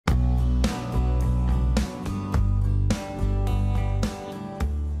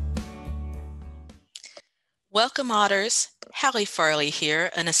Welcome, Otters. Hallie Farley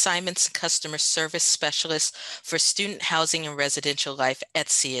here, an Assignments and Customer Service Specialist for Student Housing and Residential Life at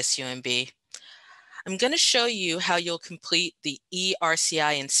CSUMB. I'm going to show you how you'll complete the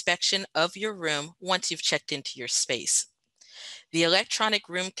eRCI inspection of your room once you've checked into your space. The Electronic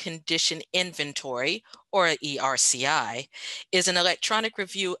Room Condition Inventory, or eRCI, is an electronic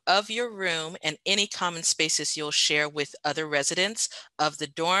review of your room and any common spaces you'll share with other residents of the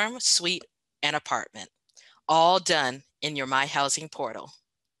dorm, suite, and apartment. All done in your My Housing portal.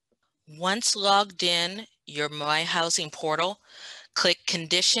 Once logged in your My Housing portal, click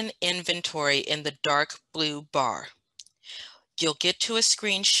Condition Inventory in the dark blue bar. You'll get to a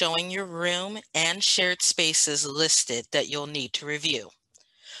screen showing your room and shared spaces listed that you'll need to review.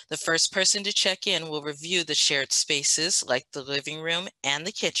 The first person to check in will review the shared spaces like the living room and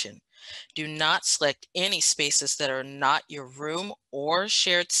the kitchen. Do not select any spaces that are not your room or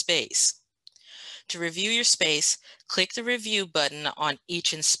shared space. To review your space, click the review button on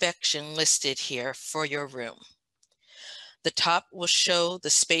each inspection listed here for your room. The top will show the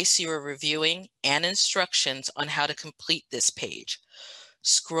space you are reviewing and instructions on how to complete this page.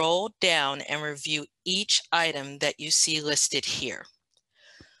 Scroll down and review each item that you see listed here.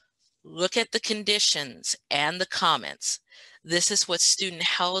 Look at the conditions and the comments. This is what student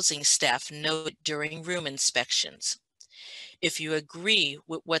housing staff note during room inspections. If you agree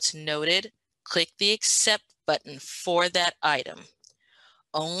with what's noted, click the Accept button for that item.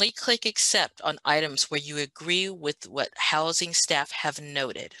 Only click Accept on items where you agree with what housing staff have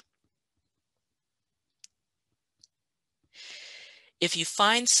noted. If you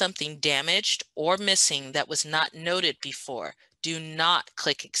find something damaged or missing that was not noted before, do not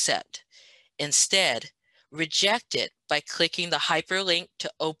click Accept. Instead, reject it by clicking the hyperlink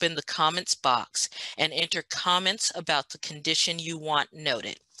to open the comments box and enter comments about the condition you want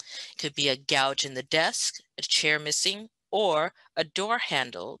noted. It could be a gouge in the desk, a chair missing, or a door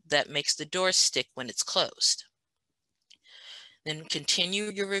handle that makes the door stick when it's closed. Then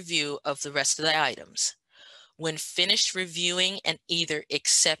continue your review of the rest of the items. When finished reviewing and either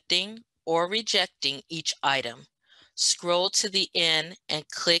accepting or rejecting each item, scroll to the end and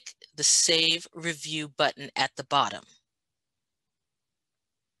click the Save Review button at the bottom.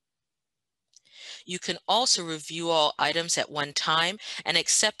 You can also review all items at one time and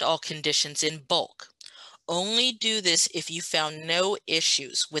accept all conditions in bulk. Only do this if you found no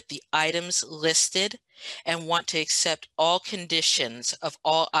issues with the items listed and want to accept all conditions of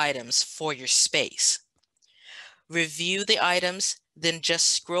all items for your space. Review the items, then just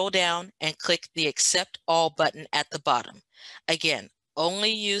scroll down and click the Accept All button at the bottom. Again,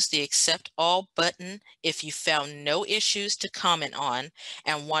 only use the Accept All button if you found no issues to comment on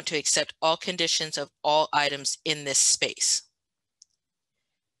and want to accept all conditions of all items in this space.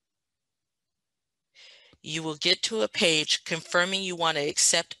 You will get to a page confirming you want to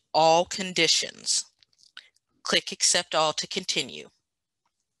accept all conditions. Click Accept All to continue.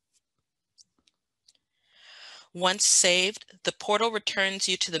 Once saved, the portal returns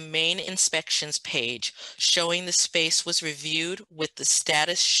you to the main inspections page, showing the space was reviewed with the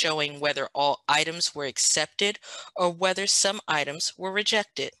status showing whether all items were accepted or whether some items were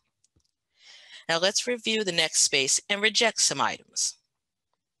rejected. Now let's review the next space and reject some items.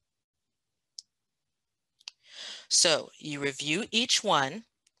 So you review each one,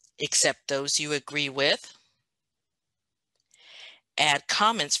 accept those you agree with, add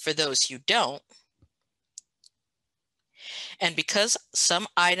comments for those you don't, and because some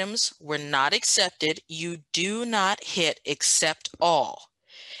items were not accepted, you do not hit Accept All.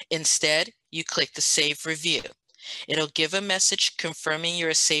 Instead, you click the Save Review. It'll give a message confirming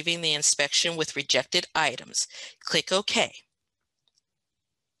you're saving the inspection with rejected items. Click OK.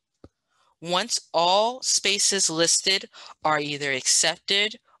 Once all spaces listed are either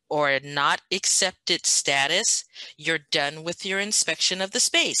accepted or not accepted status, you're done with your inspection of the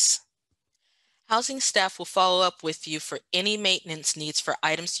space. Housing staff will follow up with you for any maintenance needs for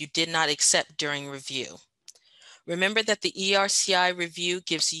items you did not accept during review. Remember that the eRCI review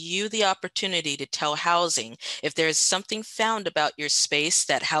gives you the opportunity to tell housing if there is something found about your space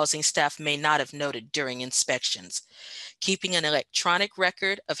that housing staff may not have noted during inspections. Keeping an electronic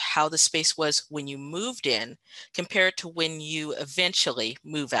record of how the space was when you moved in compared to when you eventually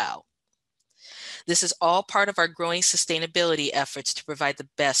move out. This is all part of our growing sustainability efforts to provide the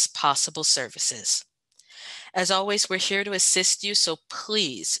best possible services. As always, we're here to assist you, so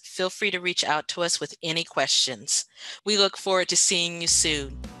please feel free to reach out to us with any questions. We look forward to seeing you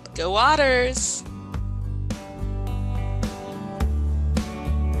soon. Go Otters!